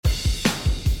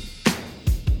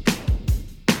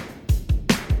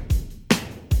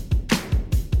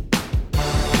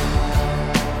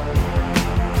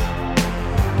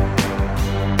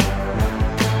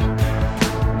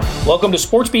Welcome to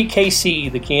SportsBeat KC,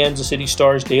 the Kansas City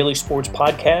Star's daily sports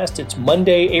podcast. It's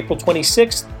Monday, April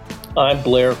 26th. I'm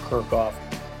Blair Kirchhoff.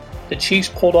 The Chiefs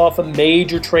pulled off a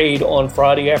major trade on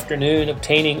Friday afternoon,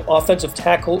 obtaining offensive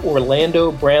tackle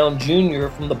Orlando Brown Jr.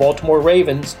 from the Baltimore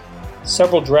Ravens.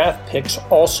 Several draft picks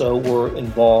also were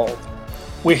involved.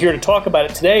 We're here to talk about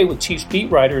it today with Chiefs beat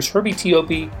writers Herbie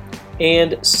Teope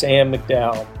and Sam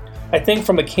McDowell. I think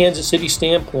from a Kansas City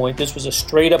standpoint, this was a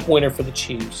straight-up winner for the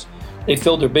Chiefs. They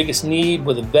filled their biggest need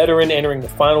with a veteran entering the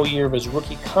final year of his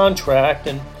rookie contract,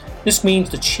 and this means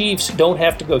the Chiefs don't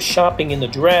have to go shopping in the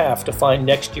draft to find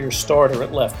next year's starter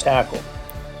at left tackle.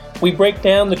 We break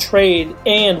down the trade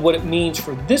and what it means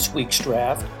for this week's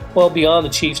draft, well beyond the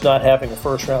Chiefs not having a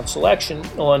first-round selection,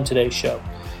 on today's show.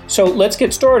 So let's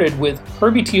get started with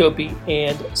Herbie Teope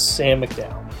and Sam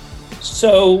McDowell.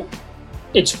 So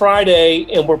it's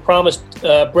Friday, and we're promised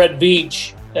Brett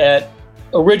Veach at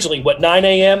originally, 9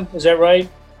 a.m.? Is that right?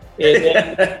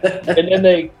 And then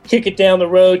they kick it down the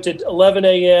road to 11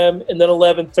 a.m. and then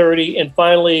 11:30, and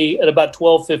finally at about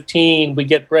 12:15 we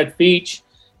get Brett Veach,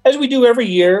 as we do every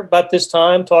year about this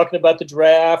time, talking about the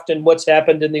draft and what's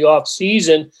happened in the off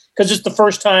season, because it's the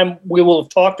first time we will have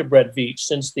talked to Brett Veach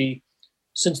since the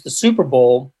Super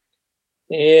Bowl.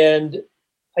 And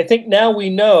I think now we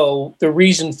know the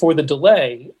reason for the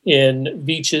delay in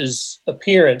Veach's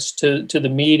appearance to the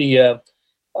media.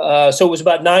 So it was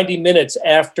about 90 minutes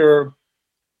after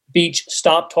Veach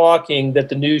stopped talking that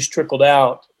the news trickled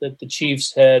out that the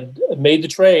Chiefs had made the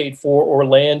trade for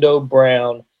Orlando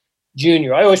Brown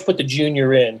Jr. I always put the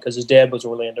junior in because his dad was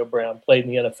Orlando Brown, played in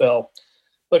the NFL.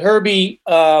 But Herbie,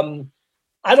 I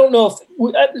don't know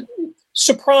if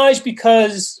surprised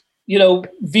because,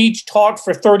 Veach talked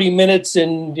for 30 minutes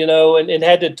and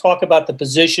had to talk about the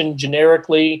position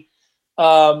generically.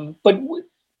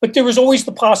 But there was always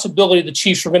the possibility the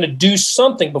Chiefs were going to do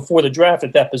something before the draft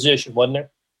at that position, wasn't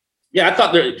there? Yeah, I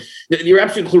thought you're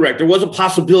absolutely correct. There was a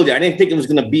possibility. I didn't think it was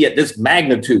going to be at this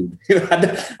magnitude.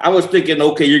 I was thinking,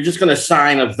 okay, you're just going to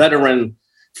sign a veteran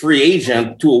free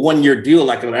agent to a one-year deal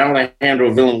like an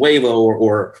Alejandro Villanueva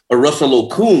or a Russell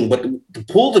Okung. But to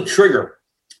pull the trigger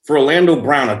for Orlando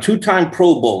Brown, a two-time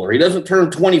Pro Bowler, he doesn't turn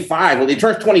 25. Well, he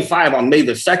turns 25 on May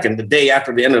the 2nd, the day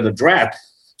after the end of the draft.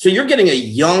 So you're getting a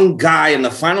young guy in the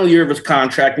final year of his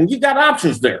contract, and you've got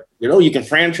options there. You can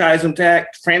franchise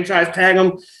tag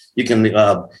him. You can,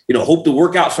 hope to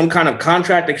work out some kind of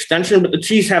contract extension, but the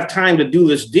Chiefs have time to do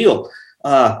this deal.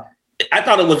 I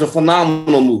thought it was a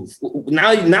phenomenal move.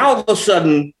 Now all of a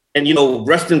sudden, and,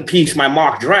 rest in peace, my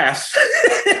mock drafts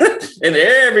and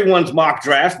everyone's mock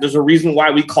draft. There's a reason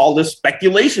why we call this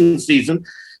speculation season.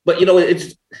 But,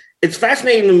 it's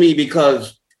fascinating to me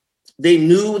because they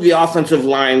knew the offensive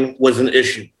line was an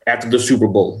issue after the Super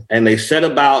Bowl, and they set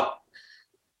about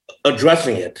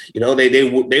addressing it.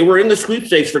 They were in the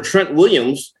sweepstakes for Trent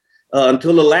Williams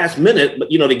until the last minute, but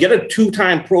to get a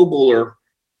two-time Pro Bowler,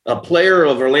 a player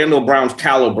of Orlando Brown's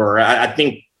caliber, I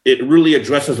think it really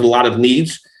addresses a lot of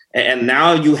needs. And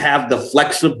now you have the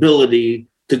flexibility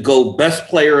to go best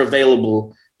player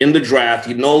available in the draft.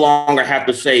 You no longer have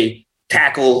to say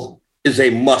tackle is a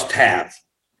must-have.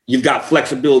 You've got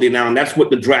flexibility now, and that's what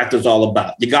the draft is all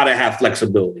about. You got to have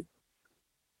flexibility.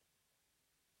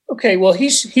 Okay, well,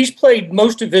 he's played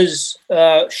most of his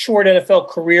short NFL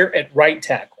career at right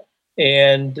tackle,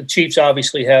 and the Chiefs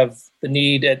obviously have the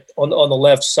need on the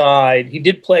left side. He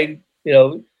did play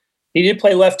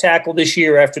left tackle this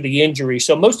year after the injury.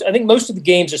 So I think most of the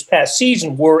games this past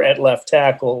season were at left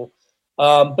tackle,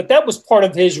 but that was part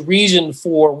of his reason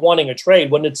for wanting a trade,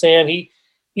 wasn't it, Sam?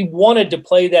 He wanted to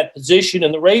play that position,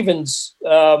 and the Ravens,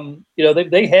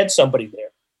 they had somebody there.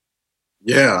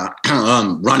 Yeah.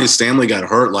 Ronnie Stanley got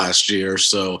hurt last year.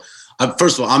 So,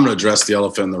 first of all, I'm going to address the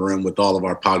elephant in the room with all of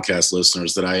our podcast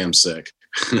listeners that I am sick.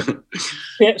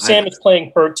 Sam is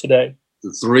playing hurt today.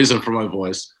 It's the reason for my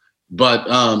voice. But,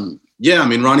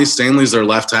 Ronnie Stanley's their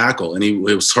left tackle, and he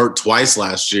was hurt twice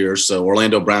last year. So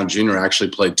Orlando Brown Jr. actually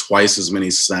played twice as many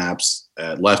snaps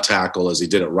at left tackle as he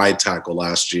did at right tackle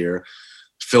last year,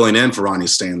 filling in for Ronnie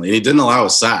Stanley. And he didn't allow a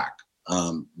sack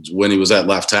when he was at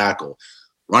left tackle.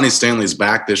 Ronnie Stanley's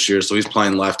back this year, so he's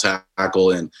playing left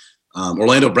tackle. And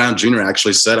Orlando Brown Jr.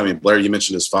 actually said, Blair, you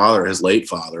mentioned his father, his late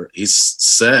father. He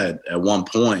said at one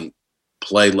point,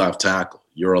 play left tackle.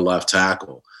 You're a left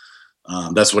tackle.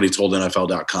 That's what he told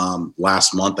NFL.com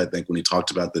last month, I think, when he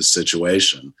talked about this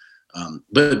situation.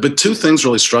 But two things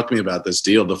really struck me about this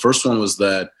deal. The first one was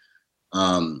that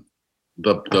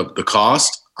the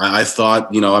cost. I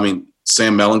thought,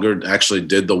 Sam Mellinger actually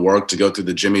did the work to go through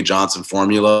the Jimmy Johnson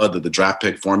formula, the draft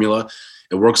pick formula.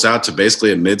 It works out to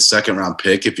basically a mid-second round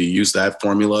pick if you use that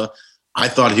formula I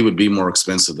thought he would be more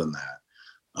expensive than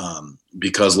that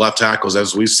because left tackles,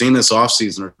 as we've seen this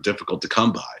offseason, are difficult to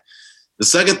come by. The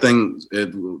second thing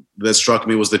that struck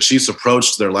me was the Chiefs'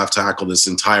 approach to their left tackle this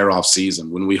entire offseason.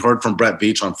 When we heard from Brett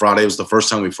Veach on Friday, it was the first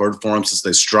time we've heard from him since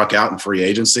they struck out in free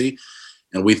agency.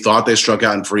 And we thought they struck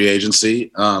out in free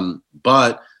agency.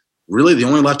 But really the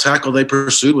only left tackle they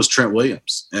pursued was Trent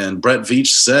Williams. And Brett Veach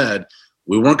said,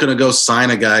 we weren't going to go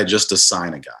sign a guy just to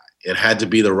sign a guy. It had to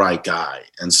be the right guy.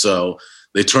 And so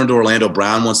they turned to Orlando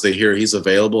Brown once they hear he's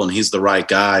available and he's the right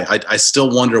guy. I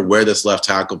still wonder where this left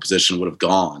tackle position would have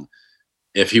gone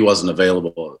if he wasn't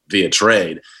available via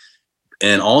trade.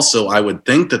 And also, I would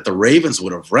think that the Ravens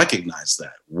would have recognized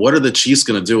that. What are the Chiefs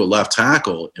going to do at left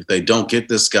tackle if they don't get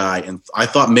this guy? And I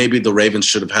thought maybe the Ravens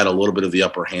should have had a little bit of the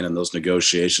upper hand in those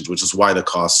negotiations, which is why the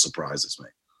cost surprises me.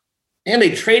 And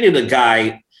they traded a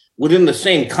guy within the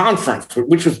same conference,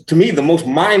 which was, to me, the most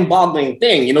mind-boggling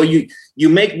thing. You know, you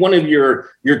make one of your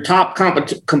top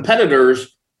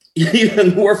competitors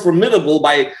even more formidable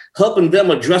by helping them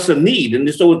address a need.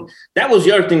 And so that was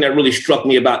the other thing that really struck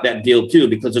me about that deal too,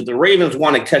 because if the Ravens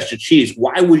want to catch the Chiefs,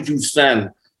 why would you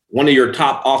send one of your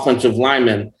top offensive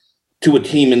linemen to a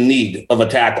team in need of a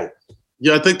tackle?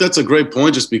 Yeah, I think that's a great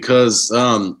point just because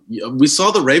we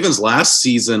saw the Ravens last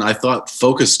season, I thought,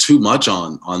 focus too much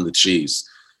on the Chiefs.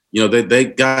 You know, they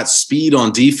got speed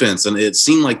on defense, and it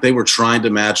seemed like they were trying to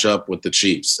match up with the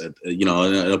Chiefs, in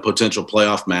a potential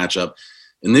playoff matchup.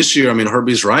 And this year, I mean,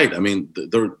 Herbie's right. I mean,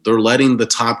 they're letting the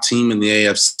top team in the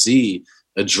AFC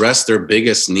address their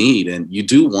biggest need. And you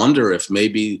do wonder if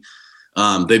maybe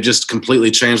they've just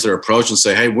completely changed their approach and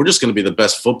say, hey, we're just going to be the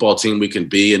best football team we can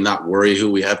be and not worry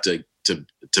who we have to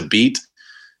beat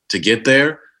to get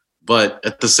there. But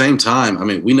at the same time, I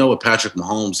mean, we know a Patrick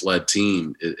Mahomes-led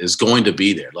team is going to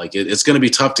be there. Like, it's going to be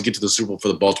tough to get to the Super Bowl for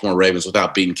the Baltimore Ravens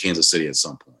without beating Kansas City at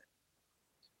some point.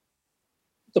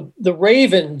 The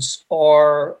Ravens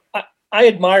are I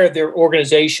admire their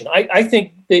organization. I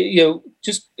think that,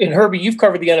 and Herbie, you've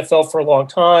covered the NFL for a long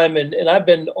time, and I've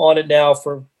been on it now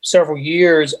for several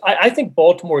years. I think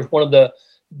Baltimore is one of the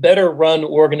better run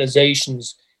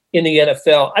organizations in the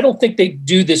NFL. I don't think they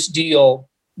do this deal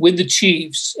with the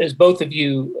Chiefs, as both of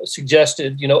you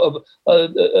suggested,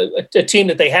 a team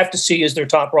that they have to see as their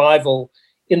top rival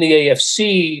in the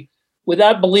AFC,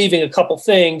 without believing a couple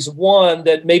things. One,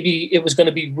 that maybe it was going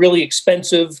to be really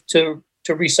expensive to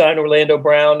re-sign Orlando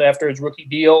Brown after his rookie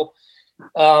deal.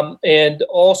 And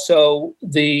also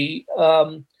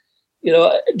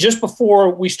just before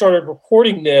we started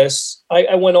recording this,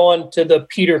 I went on to the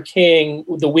Peter King,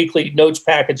 the weekly notes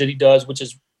package that he does, which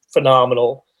is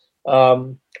phenomenal.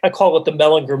 I call it the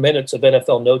Mellinger Minutes of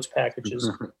NFL notes packages.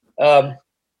 But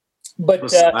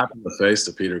slap in the face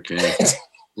to Peter King.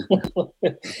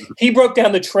 He broke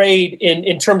down the trade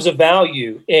in terms of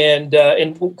value and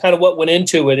kind of what went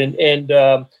into it,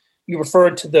 and you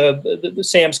referred to the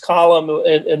Sam's column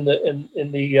and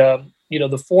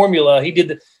the formula.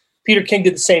 Peter King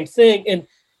did the same thing,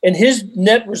 and his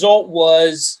net result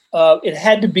was it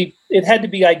had to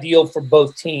be ideal for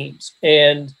both teams,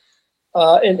 and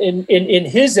in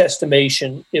his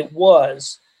estimation, it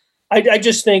was. I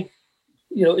just think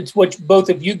it's what both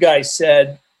of you guys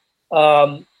said.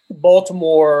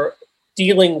 Baltimore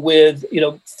dealing with,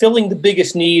 filling the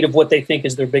biggest need of what they think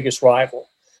is their biggest rival.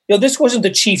 This wasn't the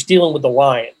Chiefs dealing with the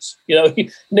Lions.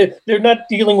 They're not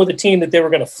dealing with a team that they were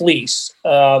going to fleece,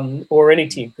 or any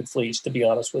team could fleece, to be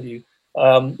honest with you.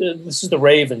 This is the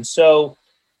Ravens. So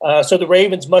the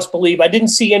Ravens must believe. I didn't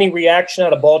see any reaction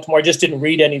out of Baltimore. I just didn't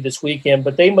read any this weekend,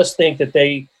 but they must think that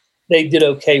they did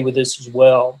okay with this as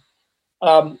well.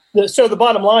 So the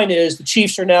bottom line is the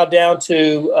Chiefs are now down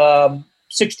to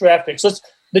 6 draft picks.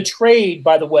 The trade,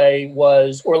 by the way,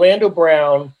 was Orlando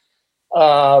Brown.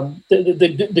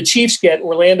 The Chiefs get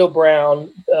Orlando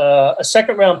Brown, a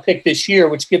second-round pick this year,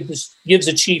 which gives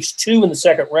the Chiefs 2 in the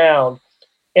second round,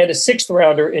 and a 6th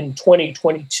rounder in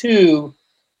 2022.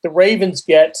 The Ravens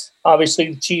get,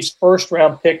 obviously, the Chiefs'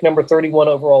 first-round pick, number 31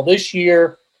 overall this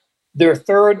year. Their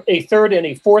third and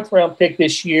a 4th-round pick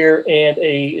this year, and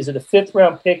is it a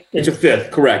 5th-round pick? It's a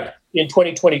 5th, correct. In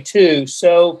 2022.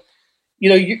 So,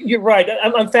 you're right.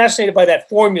 I'm fascinated by that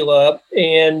formula,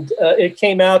 and it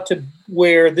came out to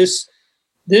where this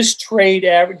trade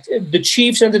average, the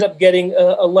Chiefs ended up getting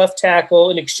a left tackle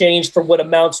in exchange for what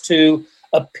amounts to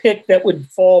a pick that would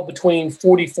fall between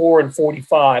 44 and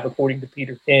 45, according to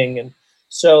Peter King. And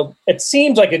so it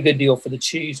seems like a good deal for the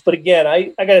Chiefs. But again,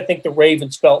 I got to think the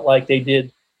Ravens felt like they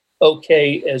did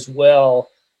okay as well.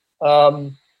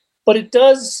 But it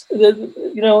does,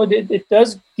 it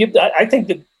does give. I think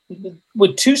that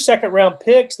with 2 second-round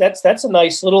picks, that's a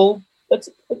nice little.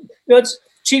 It's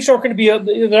Chiefs aren't going to be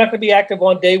they're not going to be active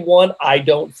on day one, I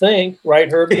don't think, right,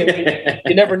 Herbie?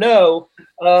 You never know.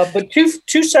 But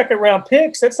two second-round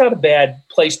picks, that's not a bad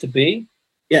place to be.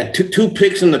 Yeah, two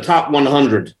picks in the top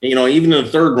 100. Even in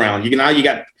the third round, you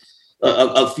got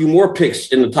a few more picks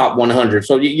in the top 100.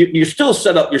 So you're still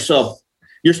set up yourself.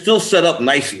 You're still set up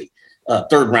nicely.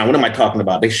 Third round. What am I talking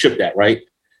about? They shipped that, right?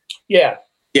 Yeah.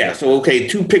 Yeah. So, okay,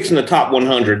 2 picks in the top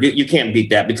 100. You can't beat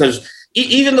that because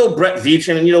even though Brett Veach,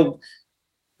 and,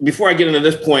 before I get into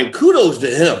this point, kudos to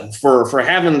him for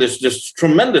having this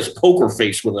tremendous poker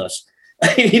face with us.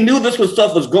 He knew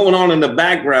stuff was going on in the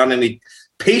background, and he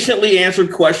patiently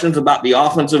answered questions about the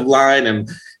offensive line and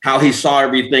how he saw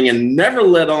everything and never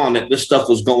let on that this stuff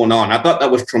was going on. I thought that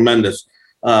was tremendous.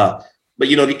 But,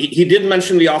 he did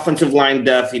mention the offensive line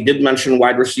depth. He did mention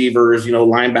wide receivers,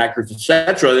 linebackers, et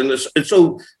cetera. And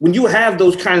so when you have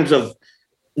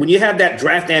when you have that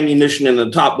draft ammunition in the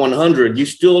top 100, you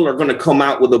still are going to come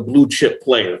out with a blue chip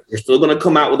player. You're still going to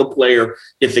come out with a player,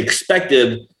 if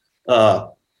expected,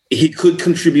 he could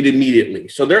contribute immediately.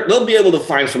 So they'll be able to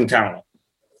find some talent.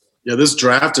 Yeah, this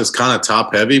draft is kind of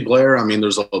top heavy, Blair. I mean,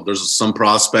 there's some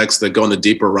prospects that go in the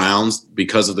deeper rounds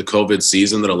because of the COVID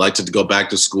season that elected to go back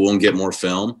to school and get more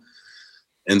film.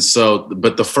 And so,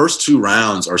 but the first 2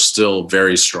 rounds are still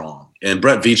very strong. And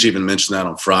Brett Veach even mentioned that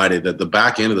on Friday, that the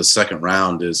back end of the second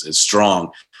round is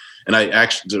strong. And I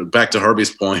actually, back to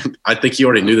Herbie's point, I think he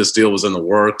already knew this deal was in the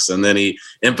works. And then he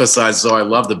emphasized, so I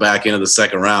love the back end of the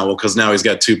second round. Well, because now he's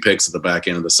got 2 picks at the back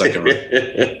end of the second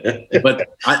round. But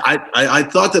I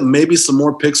thought that maybe some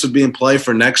more picks would be in play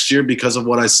for next year because of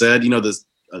what I said.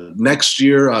 Next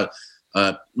year, a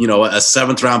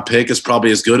 7th round pick is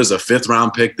probably as good as a 5th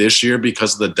round pick this year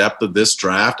because of the depth of this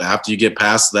draft. After you get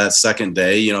past that second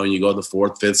day, and you go to the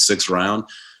 4th, 5th, 6th round.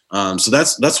 So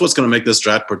that's what's going to make this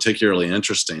draft particularly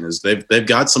interesting is they've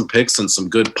got some picks and some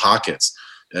good pockets,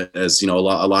 as a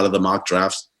lot of the mock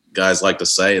draft guys like to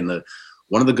say. And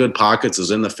one of the good pockets is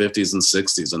in the 50s and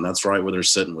 60s, and that's right where they're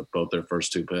sitting with both their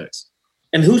first 2 picks.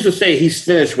 And who's to say he's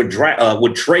finished with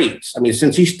trades? I mean,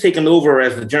 since he's taken over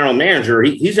as the general manager,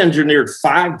 he's engineered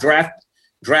 5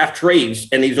 draft trades,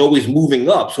 and he's always moving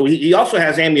up. So he also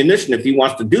has ammunition if he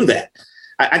wants to do that.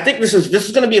 I think this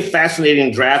is going to be a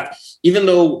fascinating draft. Even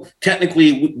though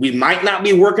technically we might not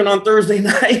be working on Thursday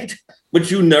night,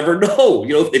 but you never know.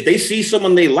 If they see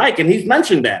someone they like, and he's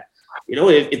mentioned that,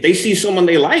 if they see someone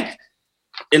they like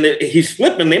and he's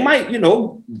flipping, they might,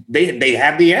 they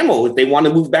have the ammo if they want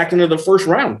to move back into the first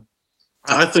round.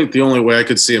 I think the only way I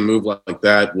could see a move like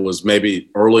that was maybe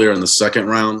earlier in the second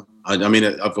round. I mean,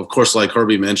 of course, like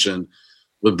Herbie mentioned,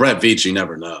 with Brett Veach, you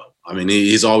never know. I mean,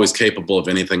 he's always capable of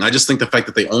anything. I just think the fact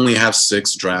that they only have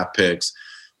 6 draft picks.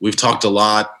 We've talked a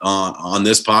lot on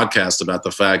this podcast about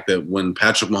the fact that when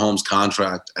Patrick Mahomes'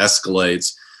 contract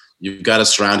escalates, you've got to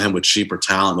surround him with cheaper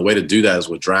talent. The way to do that is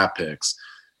with draft picks.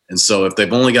 And so if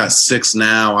they've only got 6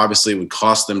 now, obviously it would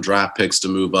cost them draft picks to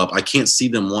move up. I can't see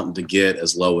them wanting to get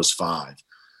as low as 5.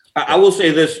 I will say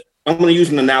this. I'm going to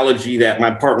use an analogy that my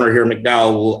partner here,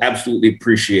 McDowell, will absolutely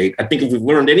appreciate. I think if we've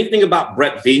learned anything about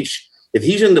Brett Veach, if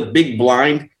he's in the big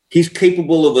blind, he's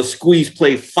capable of a squeeze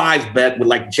play 5 bet with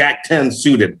like Jack 10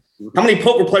 suited. How many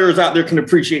poker players out there can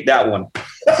appreciate that one?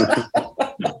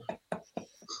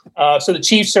 So the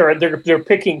Chiefs they're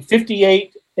picking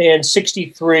 58 and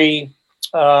 63,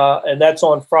 and that's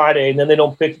on Friday. And then they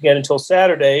don't pick again until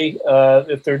Saturday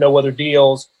if there are no other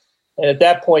deals. And at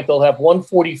that point, they'll have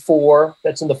 144.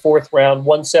 That's in the 4th round,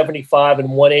 175 and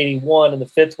 181 in the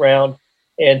 5th round,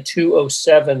 and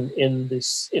 207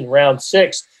 in round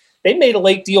 6. They made a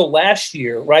late deal last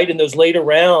year, right, in those later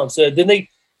rounds. Then they,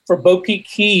 for Bo Peep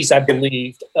Keys, I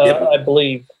believe.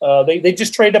 They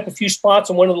just traded up a few spots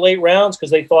in one of the late rounds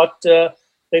because they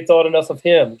thought enough of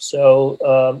him.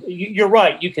 So you're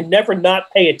right. You can never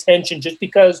not pay attention just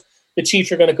because the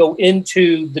Chiefs are going to go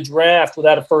into the draft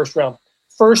without a first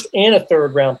and a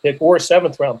 3rd round pick or a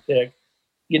 7th round pick.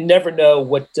 You never know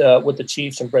what the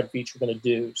Chiefs and Brett Veach are going to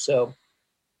do. So.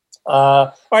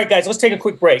 All right, guys, let's take a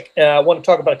quick break. I want to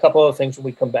talk about a couple other things when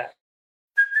we come back.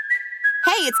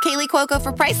 Hey, it's Kaylee Cuoco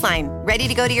for Priceline. Ready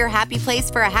to go to your happy place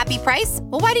for a happy price?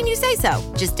 Well, why didn't you say so?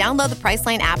 Just download the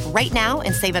Priceline app right now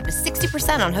and save up to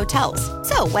 60% on hotels.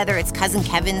 So whether it's Cousin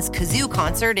Kevin's Kazoo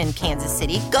Concert in Kansas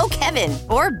City, go Kevin,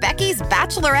 or Becky's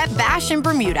Bachelorette Bash in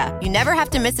Bermuda, you never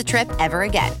have to miss a trip ever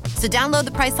again. So download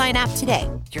the Priceline app today.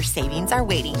 Your savings are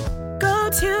waiting. Go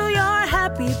to your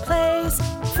happy place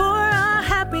for a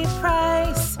happy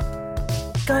price.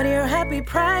 Go to your happy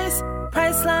price,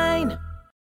 Priceline.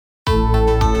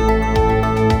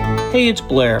 Hey, it's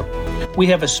Blair. We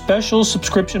have a special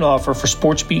subscription offer for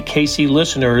SportsBeat KC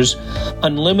listeners,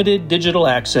 unlimited digital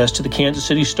access to the Kansas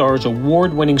City Stars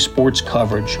award-winning sports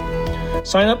coverage.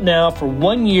 Sign up now for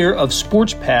 1 year of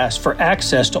Sports Pass for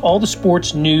access to all the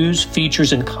sports news,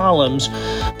 features, and columns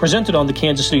presented on the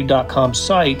kansascity.com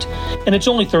site, and it's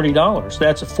only $30.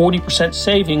 That's a 40%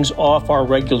 savings off our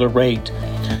regular rate.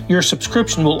 Your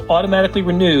subscription will automatically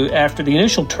renew after the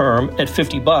initial term at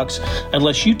 $50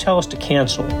 unless you tell us to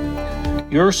cancel.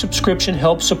 Your subscription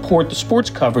helps support the sports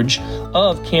coverage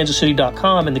of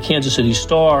kansascity.com and the Kansas City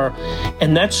Star,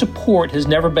 and that support has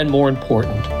never been more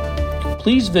important.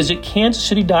 Please visit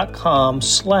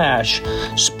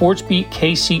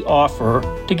kansascity.com/SportsBeatKC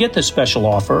offer to get this special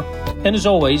offer. And as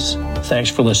always, thanks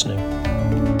for listening.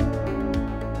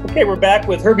 Okay, we're back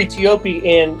with Herbie Teope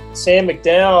and Sam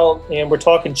McDowell, and we're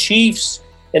talking Chiefs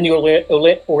and the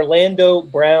Orlando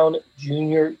Brown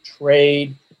Jr.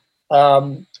 trade.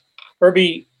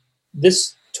 Herbie,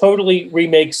 this totally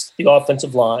remakes the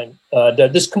offensive line.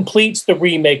 This completes the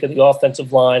remake of the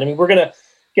offensive line. I mean, we're going to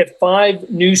get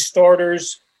 5 new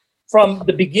starters from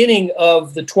the beginning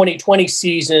of the 2020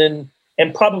 season,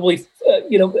 and probably,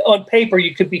 on paper,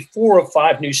 you could be 4 of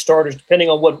 5 new starters, depending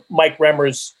on what Mike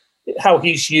Remmers, how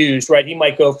he's used, right? He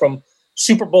might go from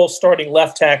Super Bowl starting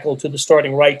left tackle to the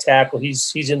starting right tackle.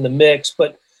 He's in the mix,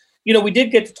 but we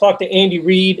did get to talk to Andy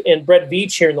Reid and Brett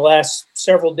Veach here in the last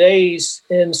several days,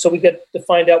 and so we got to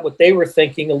find out what they were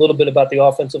thinking a little bit about the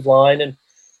offensive line. And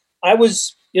I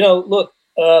was,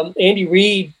 Andy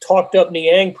Reid talked up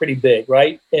Niang pretty big,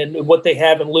 right? And what they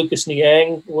have in Lucas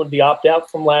Niang, the opt-out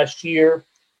from last year,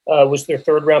 was their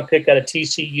 3rd-round pick out of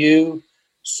TCU.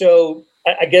 So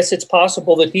I guess it's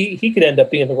possible that he could end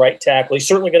up being the right tackle. He's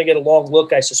certainly going to get a long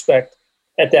look, I suspect,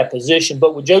 at that position.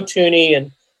 But with Joe Thuney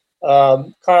and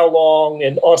Kyle Long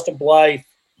and Austin Blythe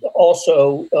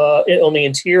also on the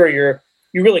interior,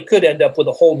 you really could end up with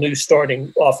a whole new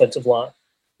starting offensive line.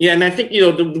 Yeah, and I think,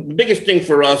 the biggest thing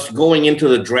for us going into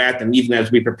the draft, and even as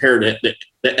we prepare to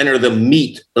enter the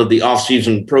meat of the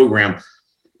offseason program,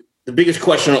 the biggest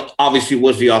question obviously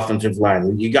was the offensive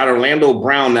line. You got Orlando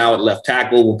Brown now at left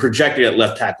tackle, we're projected at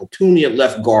left tackle, Thuney at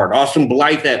left guard, Austin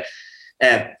Blythe at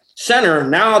center.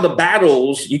 Now the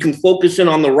battles, you can focus in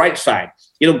on the right side.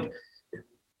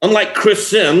 Unlike Chris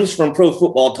Sims from Pro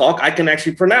Football Talk, I can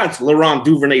actually pronounce Laurent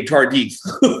Duvernay-Tardif,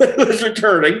 who's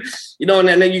returning, and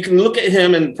then you can look at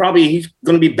him and probably he's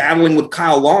going to be battling with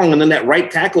Kyle Long. And then that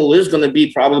right tackle is going to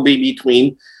be probably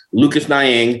between Lucas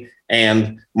Niang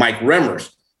and Mike Remmers.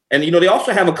 And, they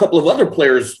also have a couple of other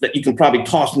players that you can probably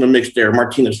toss in the mix there,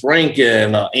 Martinez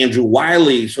Rankin, Andrew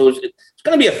Wiley. So it's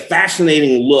going to be a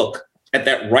fascinating look at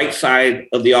that right side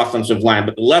of the offensive line.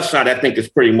 But the left side, I think, is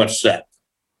pretty much set.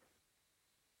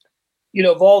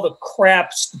 Of all the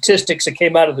crap statistics that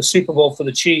came out of the Super Bowl for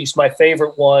the Chiefs, my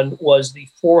favorite one was the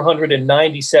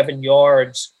 497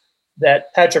 yards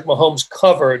that Patrick Mahomes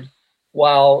covered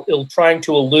while trying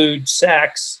to elude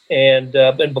sacks and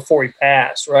before he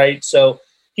passed, right? So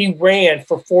he ran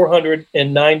for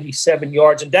 497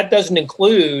 yards, and that doesn't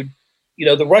include,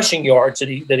 the rushing yards that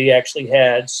he actually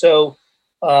had. So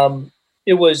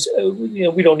it was,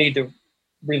 we don't need to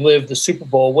relive the Super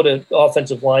Bowl. What an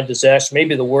offensive line disaster,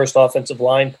 maybe the worst offensive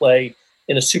line play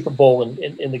in a Super Bowl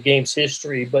in the game's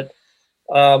history. But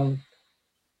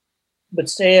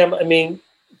Sam, I mean,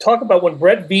 talk about when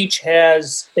Brett Veach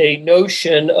has a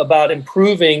notion about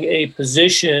improving a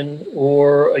position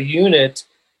or a unit,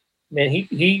 man,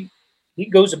 he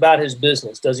goes about his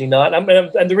business, does he not?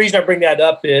 And the reason I bring that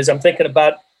up is I'm thinking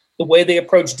about the way they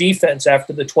approach defense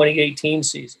after the 2018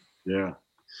 season.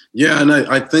 Yeah, and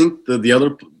I think that the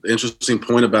other interesting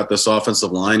point about this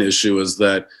offensive line issue is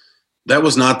that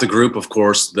was not the group, of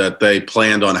course, that they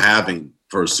planned on having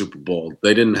for a Super Bowl.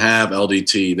 They didn't have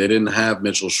LDT. They didn't have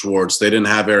Mitchell Schwartz. They didn't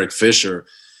have Eric Fisher.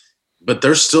 But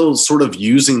they're still sort of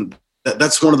using –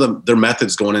 that's one of their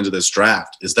methods going into this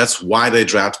draft is that's why they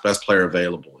draft best player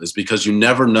available is because you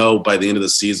never know by the end of the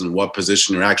season what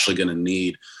position you're actually going to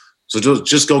need. So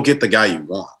just go get the guy you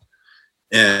want.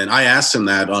 And I asked him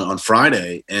that on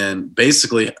Friday, and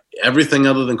basically everything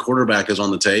other than quarterback is on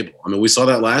the table. I mean, we saw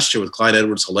that last year with Clyde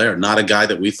Edwards-Helaire, not a guy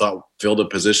that we thought filled a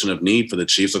position of need for the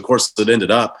Chiefs. Of course, it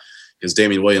ended up because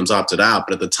Damian Williams opted out,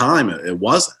 but at the time it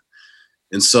wasn't.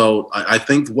 And so I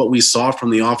think what we saw from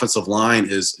the offensive line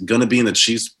is going to be in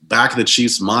the back of the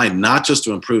Chiefs' mind, not just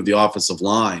to improve the offensive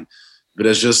line, but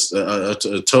as just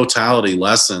a totality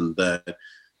lesson that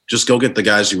just go get the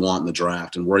guys you want in the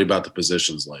draft and worry about the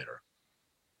positions later.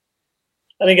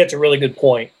 I think that's a really good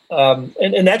point.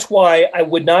 And that's why I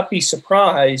would not be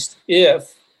surprised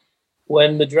if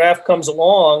when the draft comes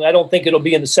along, I don't think it'll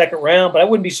be in the second round, but I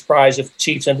wouldn't be surprised if the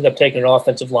Chiefs ended up taking an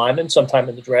offensive lineman sometime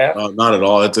in the draft. Not at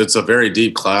all. It's a very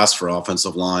deep class for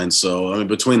offensive line. So, I mean,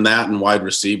 between that and wide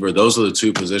receiver, those are the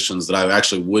two positions that I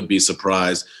actually would be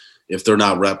surprised if they're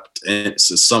not repped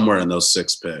somewhere in those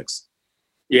 6 picks.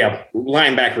 Yeah,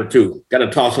 linebacker too. Got to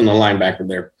toss in the linebacker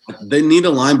there. They need a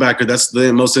linebacker. That's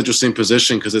the most interesting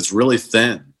position because it's really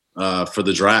thin for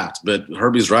the draft. But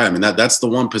Herbie's right. I mean, that's the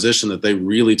one position that they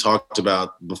really talked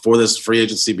about before this free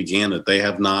agency began that they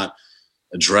have not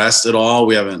addressed at all.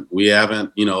 We haven't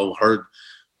heard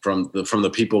from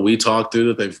the people we talked to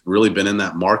that they've really been in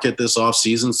that market this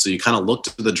offseason. So you kind of look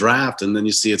to the draft and then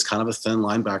you see it's kind of a thin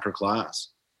linebacker class.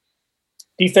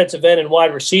 Defensive end and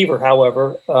wide receiver,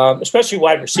 however, especially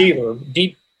wide receiver,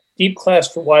 deep class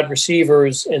for wide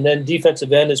receivers, and then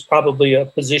defensive end is probably a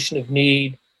position of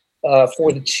need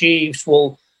for the Chiefs.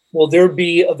 Will there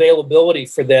be availability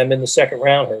for them in the second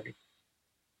round, Herbie?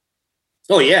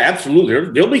 Oh, yeah,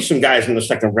 absolutely. There'll be some guys in the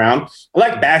second round. I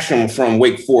like Basham from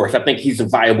Wake Forest. I think he's a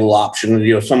viable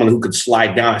option, someone who could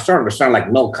slide down. I started to sound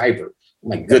like Mel Kiper.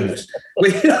 My goodness.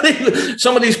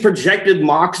 Some of these projected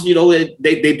mocks,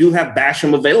 they do have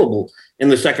Basham available in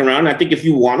the second round. I think if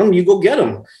you want them, you go get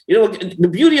them. The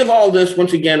beauty of all this,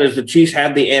 once again, is the Chiefs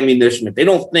have the ammunition. If they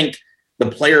don't think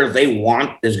the player they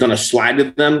want is going to slide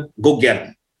to them, go get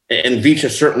them. And Veach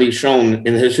has certainly shown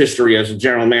in his history as a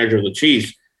general manager of the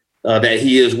Chiefs that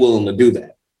he is willing to do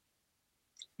that.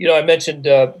 I mentioned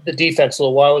the defense a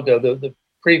little while ago, the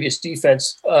previous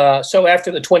defense. So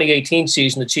after the 2018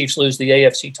 season, the Chiefs lose the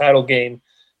AFC title game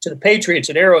to the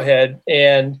Patriots at Arrowhead.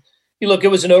 And you look, it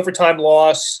was an overtime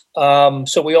loss.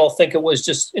 So we all think it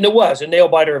was and it was a nail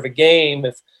biter of a game.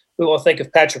 If we all think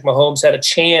if Patrick Mahomes had a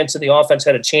chance and the offense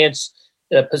had a chance,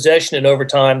 possession in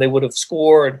overtime, they would have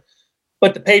scored.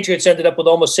 But the Patriots ended up with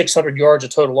almost 600 yards of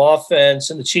total offense,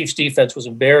 and the Chiefs defense was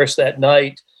embarrassed that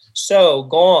night. So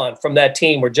gone from that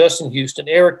team were Justin Houston,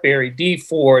 Eric Berry, Dee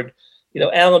Ford,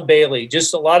 Alan Bailey,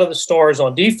 just a lot of the stars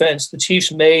on defense. The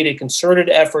Chiefs made a concerted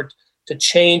effort to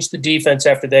change the defense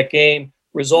after that game,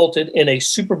 resulted in a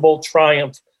Super Bowl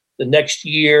triumph the next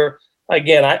year.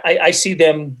 Again, I see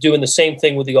them doing the same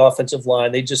thing with the offensive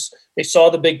line. They saw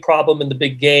the big problem in the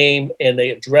big game and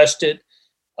they addressed it.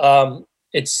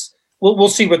 We'll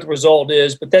see what the result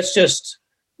is, but that's just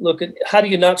look at how do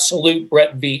you not salute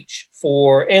Brett Veach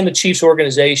and the Chiefs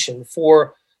organization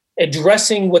for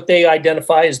addressing what they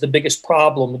identify as the biggest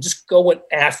problem and just going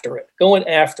after it.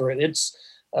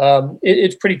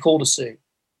 It's pretty cool to see.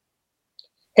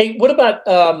 Hey, what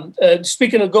about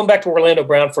speaking of going back to Orlando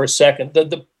Brown for a second,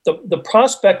 the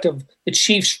prospect of the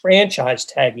Chiefs franchise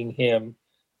tagging him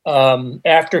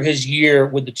after his year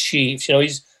with the Chiefs?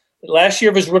 He's last year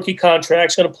of his rookie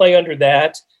contract, going to play under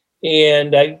that,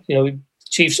 and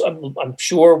Chiefs, I'm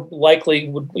sure, likely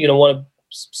would want to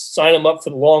sign him up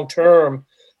for the long term.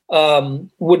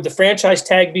 Would the franchise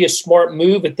tag be a smart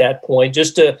move at that point,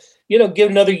 just to give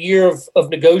another year of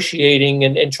negotiating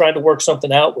and trying to work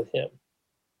something out with him?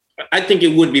 I think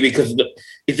it would be because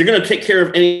if you're going to take care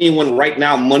of anyone right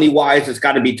now, money-wise, it's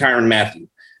got to be Tyrann Mathieu.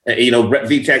 Brett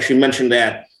Veach actually mentioned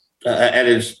that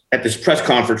at this press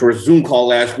conference or Zoom call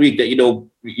last week that,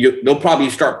 they'll probably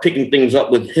start picking things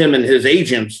up with him and his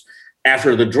agents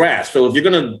after the draft. So if you're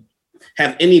going to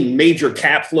have any major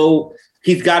cap flow,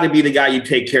 he's got to be the guy you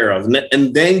take care of.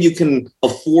 And then you can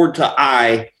afford to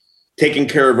eye taking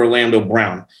care of Orlando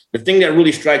Brown. The thing that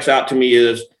really strikes out to me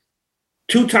is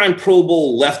two-time Pro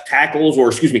Bowl left tackles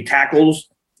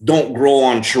don't grow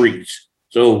on trees.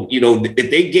 So, if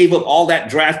they gave up all that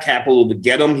draft capital to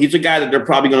get him, he's a guy that they're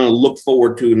probably going to look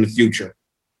forward to in the future.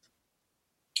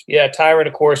 Yeah, Tyrann,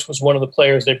 of course, was one of the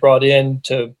players they brought in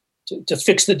to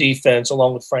fix the defense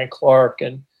along with Frank Clark.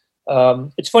 And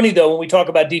it's funny, though, when we talk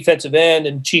about defensive end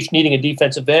and Chiefs needing a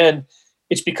defensive end,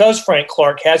 it's because Frank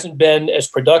Clark hasn't been as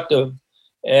productive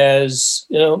as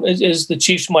the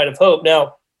Chiefs might have hoped.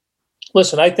 Now,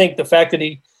 listen, I think the fact that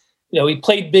he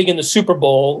played big in the Super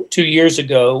Bowl 2 years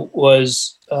ago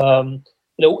was,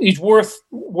 he's worth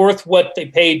what they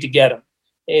paid to get him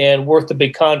and worth the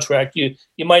big contract. You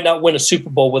might not win a Super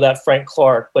Bowl without Frank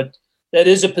Clark, but that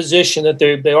is a position that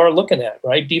they are looking at,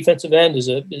 right? Defensive end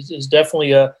is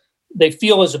definitely they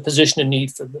feel is a position in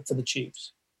need for the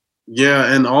Chiefs.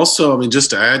 Yeah, and also,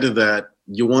 just to add to that,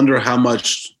 you wonder how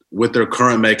much with their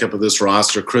current makeup of this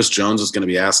roster, Chris Jones is going to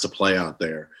be asked to play out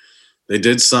there. They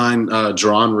did sign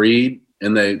Jarran Reed,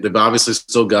 and they've obviously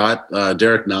still got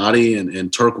Derek Nottie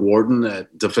and Turk Wharton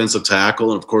at defensive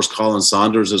tackle, and, of course, Colin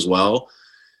Saunders as well.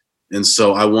 And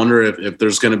so I wonder if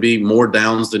there's going to be more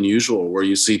downs than usual where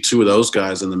you see two of those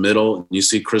guys in the middle and you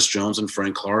see Chris Jones and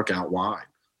Frank Clark out wide.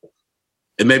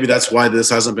 And maybe that's why this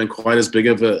hasn't been quite as big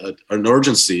of an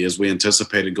urgency as we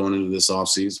anticipated going into this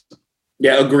offseason.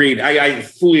 Yeah, agreed. I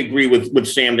fully agree with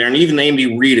Sam there. And even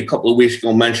Andy Reid a couple of weeks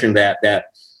ago mentioned that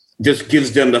just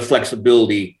gives them the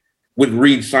flexibility with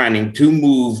Reid signing to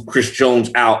move Chris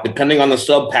Jones out, depending on the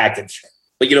sub package.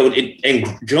 But, and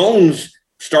Jones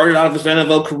started out of his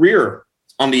NFL career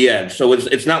on the edge. So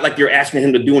it's not like you're asking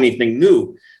him to do anything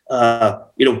new.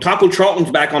 Taco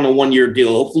Charlton's back on a 1-year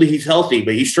deal. Hopefully he's healthy,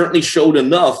 but he certainly showed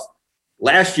enough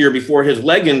last year before his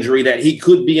leg injury that he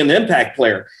could be an impact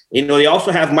player. They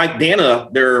also have Mike Dana,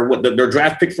 their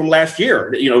draft pick from last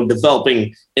year,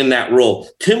 developing in that role.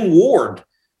 Tim Ward,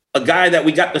 a guy that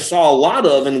we got to saw a lot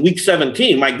of in week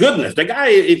 17. My goodness, the guy,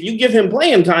 if you give him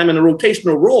playing time in a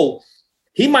rotational role,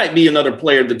 he might be another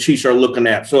player the Chiefs are looking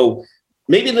at. So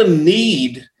maybe the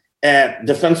need at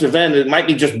defensive end, it might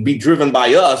be driven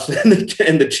by us, and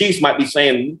the Chiefs might be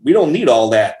saying, we don't need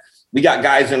all that. We got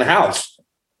guys in the house.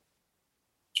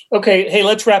 Okay, hey,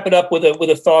 let's wrap it up with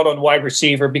a thought on wide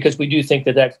receiver, because we do think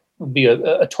that would be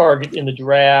a target in the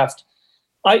draft.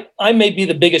 I may be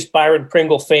the biggest Byron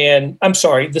Pringle fan. I'm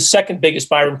sorry, the second biggest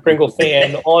Byron Pringle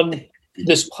fan on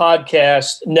this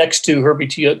podcast, next to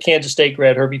Kansas State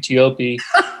grad Herbie Teope.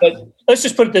 But let's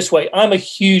just put it this way. I'm a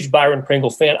huge Byron Pringle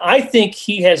fan. I think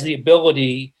he has the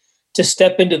ability to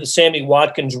step into the Sammy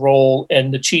Watkins role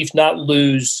and the Chiefs not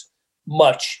lose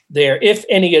much there, if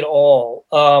any at all.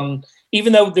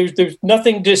 Even though there's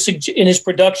nothing in his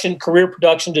career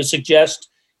production to suggest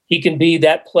he can be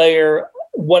that player.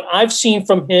 What I've seen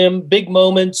from him, big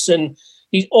moments, and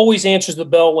he always answers the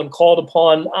bell when called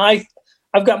upon.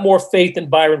 I've got more faith in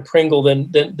Byron Pringle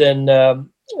than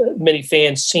many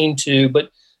fans seem to. But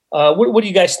what do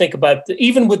you guys think about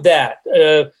even with that?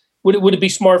 Would it be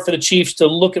smart for the Chiefs to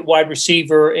look at wide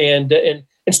receiver and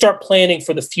start planning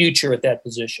for the future at that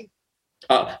position?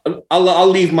 I'll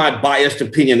leave my biased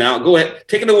opinion out. Go ahead.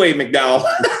 Take it away, McDowell.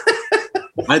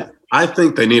 I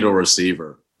think they need a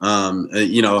receiver.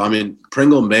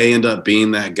 Pringle may end up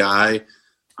being that guy.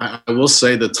 I will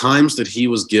say the times that he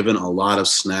was given a lot of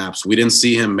snaps, we didn't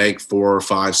see him make 4 or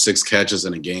 5, 6 catches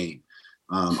in a game.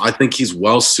 I think he's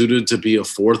well suited to be a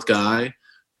fourth guy.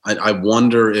 I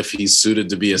wonder if he's suited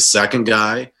to be a second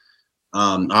guy.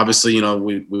 Obviously,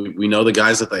 we know the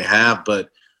guys that they have, but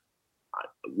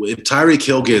if Tyreek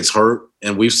Hill gets hurt,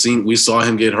 and we saw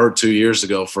him get hurt 2 years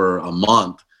ago for a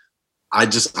month, I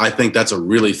think that's a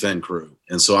really thin crew.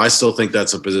 And so I still think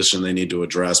that's a position they need to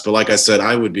address. But like I said,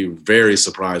 I would be very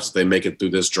surprised if they make it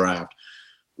through this draft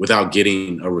without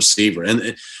getting a receiver.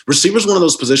 And receiver is one of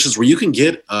those positions where you can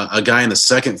get a guy in the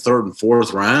second, third, and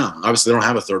fourth round. Obviously, they don't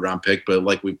have a third round pick, but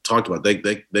like we've talked about,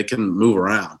 they can move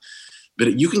around.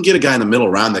 But you can get a guy in the middle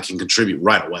round that can contribute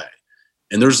right away.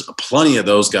 And there's plenty of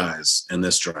those guys in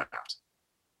this draft.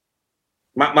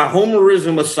 My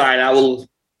homerism aside, I will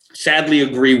sadly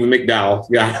agree with McDowell.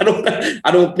 Yeah,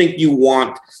 I don't think you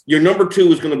want your number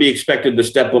 2 is going to be expected to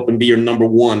step up and be your number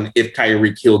 1 if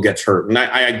Tyreek Hill gets hurt. And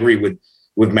I agree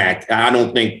with Mac. I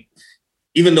don't think,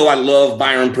 even though I love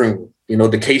Byron Pringle,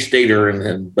 the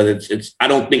K-Stater, but I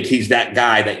don't think he's that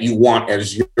guy that you want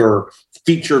as your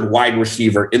featured wide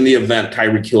receiver in the event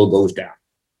Tyreek Hill goes down.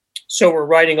 So we're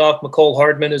writing off Mecole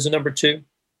Hardman as a number 2?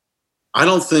 I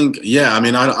don't think. Yeah, I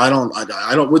mean,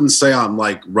 I wouldn't say I'm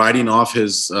like writing off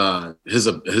his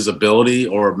ability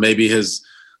or maybe his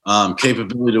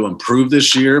capability to improve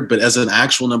this year. But as an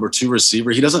actual number 2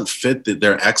 receiver, he doesn't fit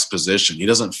their X position. He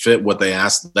doesn't fit what they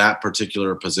asked that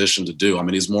particular position to do. I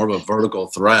mean, he's more of a vertical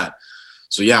threat.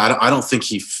 So yeah, I don't think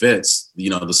he fits.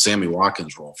 The Sammy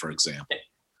Watkins role, for example.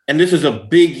 And this is a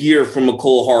big year for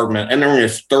Mecole Hardman, and they're in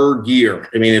his 3rd year.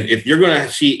 I mean, if you're going to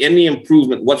see any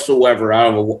improvement whatsoever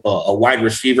out of a wide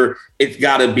receiver, it's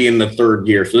got to be in the 3rd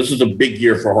year. So this is a big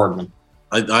year for Hardman.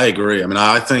 I agree. I mean,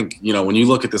 I think, when you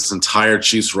look at this entire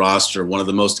Chiefs roster, one of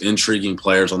the most intriguing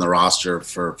players on the roster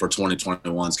for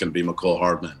 2021 is going to be Mecole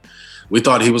Hardman. We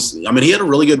thought he had a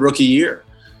really good rookie year.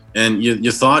 And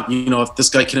you thought, if this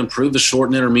guy can improve the short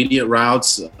and intermediate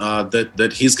routes,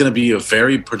 that he's going to be a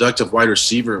very productive wide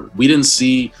receiver. We didn't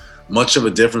see much of a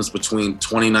difference between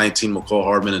 2019 Mecole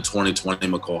Hardman and 2020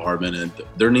 Mecole Hardman, and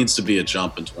there needs to be a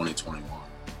jump in 2021.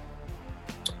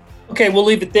 Okay, we'll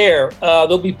leave it there.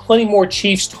 There'll be plenty more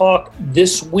Chiefs talk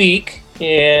this week.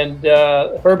 And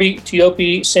Herbie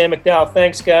Teope, Sam McDowell,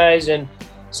 thanks, guys. And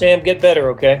Sam, get better,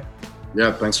 okay?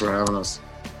 Yeah, thanks for having us.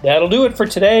 That'll do it for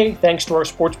today. Thanks to our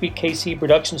SportsBeat KC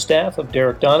production staff of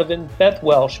Derek Donovan, Beth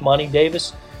Welsh, Monty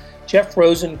Davis, Jeff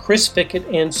Rosen, Chris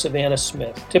Fickett, and Savannah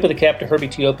Smith. Tip of the cap to Herbie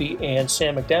Teope and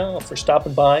Sam McDowell for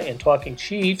stopping by and talking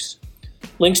Chiefs.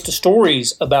 Links to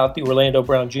stories about the Orlando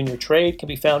Brown Jr. trade can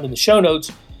be found in the show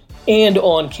notes. and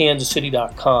on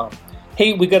kansascity.com.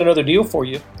 Hey, we got another deal for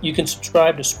you. You can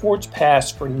subscribe to Sports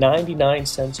Pass for 99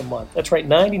 cents a month. That's right,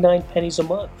 99 pennies a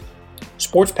month.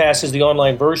 Sports Pass is the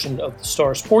online version of the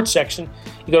Star Sports section.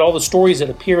 You got all the stories that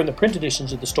appear in the print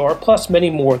editions of the Star, plus many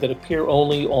more that appear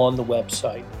only on the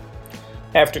website.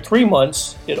 After 3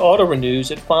 months, it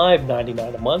auto-renews at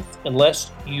 $5.99 a month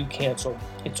unless you cancel.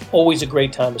 It's always a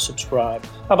great time to subscribe.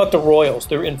 How about the Royals?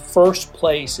 They're in first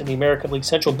place in the American League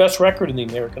Central, best record in the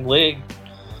American League.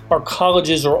 Our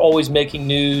colleges are always making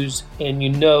news, and you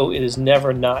know it is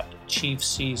never not Chiefs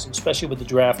season, especially with the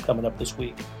draft coming up this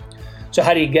week. So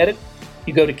how do you get it?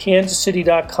 You go to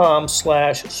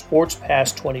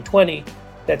kansascity.com/sportspass2020.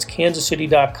 That's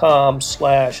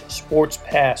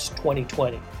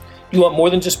kansascity.com/sportspass2020. You want more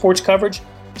than just sports coverage?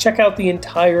 Check out the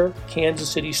entire Kansas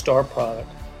City Star product.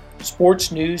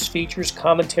 Sports news, features,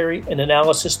 commentary, and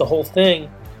analysis, the whole thing.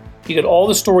 You get all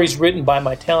the stories written by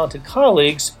my talented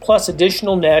colleagues, plus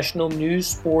additional national news,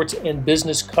 sports, and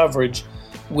business coverage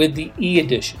with the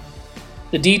e-edition.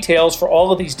 The details for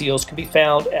all of these deals can be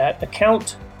found at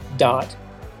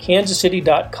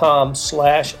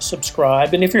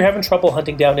account.kansascity.com/subscribe. And if you're having trouble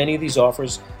hunting down any of these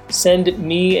offers, send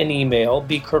me an email,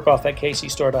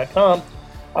 bkirkhoff@kcstar.com.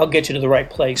 I'll get you to the right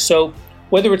place. So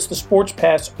whether it's the Sports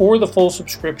Pass or the full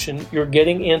subscription, you're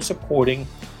getting and supporting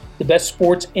the best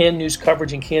sports and news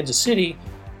coverage in Kansas City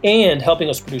and helping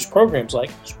us produce programs like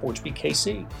Sports Beat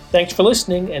KC. Thanks for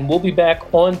listening, and we'll be back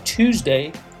on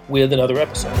Tuesday with another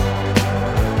episode.